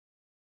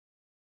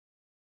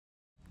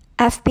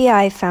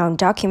FBI found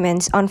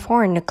documents on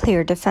foreign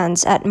nuclear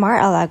defense at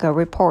Mar-a-Lago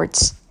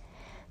reports.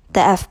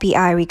 The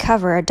FBI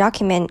recovered a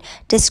document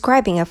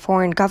describing a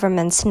foreign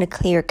government's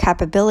nuclear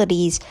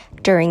capabilities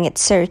during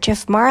its search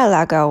of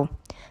Mar-a-Lago,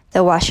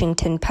 the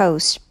Washington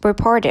Post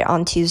reported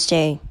on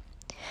Tuesday.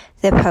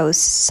 The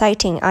Post,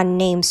 citing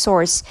unnamed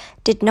source,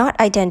 did not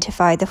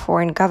identify the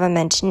foreign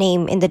government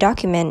name in the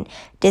document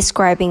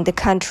describing the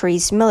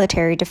country's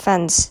military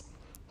defense.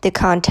 The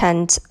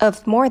contents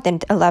of more than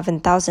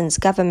 11,000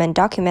 government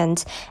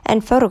documents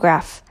and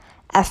photographs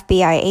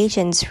FBI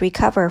agents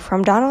recovered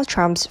from Donald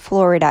Trump's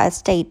Florida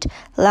estate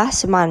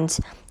last month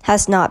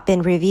has not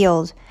been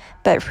revealed,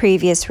 but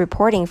previous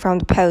reporting from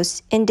the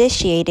Post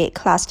indicated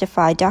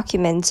classified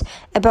documents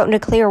about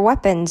nuclear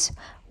weapons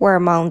were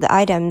among the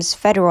items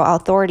federal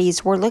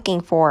authorities were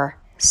looking for.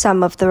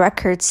 Some of the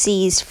records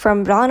seized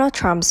from Donald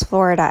Trump's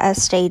Florida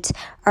estate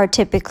are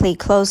typically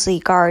closely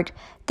guarded,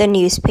 the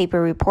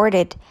newspaper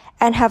reported,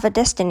 and have a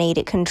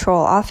designated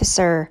control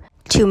officer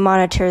to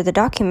monitor the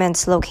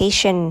document's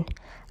location.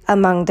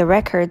 Among the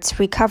records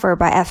recovered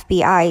by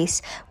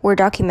FBI's were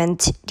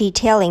documents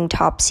detailing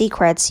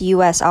top-secret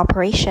U.S.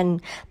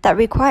 operation that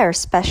require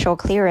special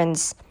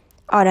clearance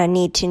on a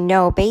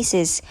need-to-know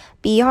basis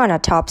beyond a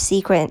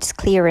top-secret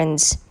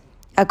clearance.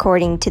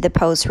 According to the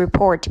Post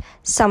report,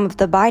 some of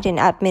the Biden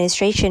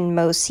administration's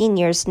most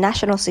senior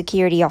national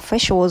security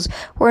officials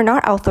were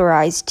not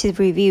authorized to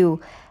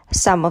review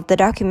some of the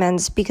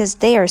documents because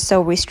they are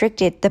so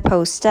restricted, the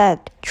Post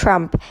said.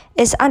 Trump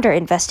is under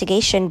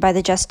investigation by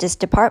the Justice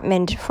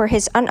Department for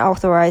his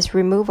unauthorized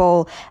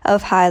removal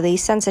of highly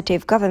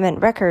sensitive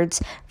government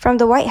records from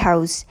the White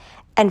House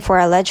and for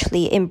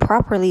allegedly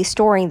improperly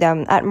storing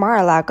them at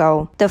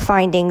Mar-a-Lago. The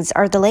findings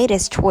are the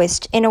latest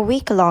twist in a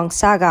week-long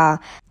saga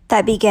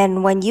that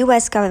began when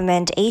U.S.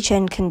 government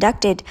agents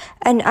conducted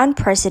an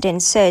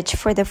unprecedented search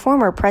for the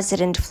former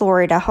president's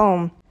Florida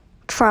home.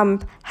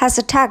 Trump has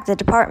attacked the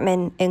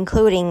department,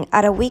 including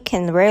at a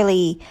weekend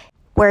rally,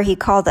 where he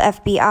called the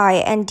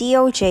FBI and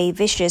DOJ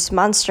vicious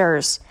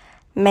monsters.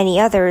 Many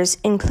others,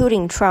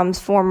 including Trump's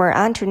former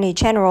Attorney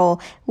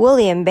General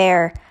William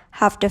Barr,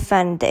 have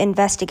defended the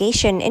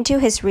investigation into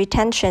his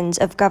retentions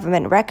of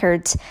government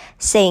records,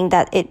 saying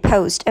that it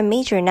posed a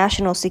major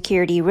national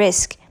security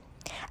risk.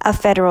 A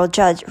federal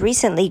judge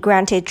recently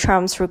granted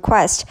Trump's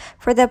request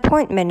for the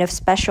appointment of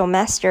special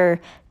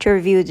master to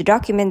review the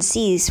documents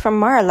seized from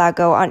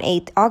Mar-a-Lago on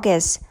 8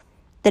 August.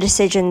 The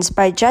decisions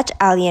by Judge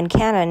Allen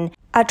Cannon,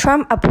 a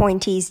Trump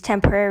appointee,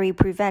 temporarily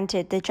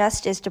prevented the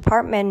Justice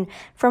Department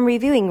from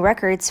reviewing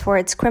records for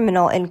its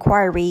criminal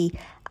inquiry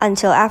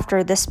until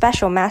after the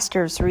special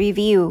master's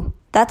review.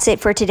 That's it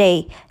for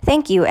today.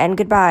 Thank you and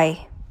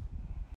goodbye.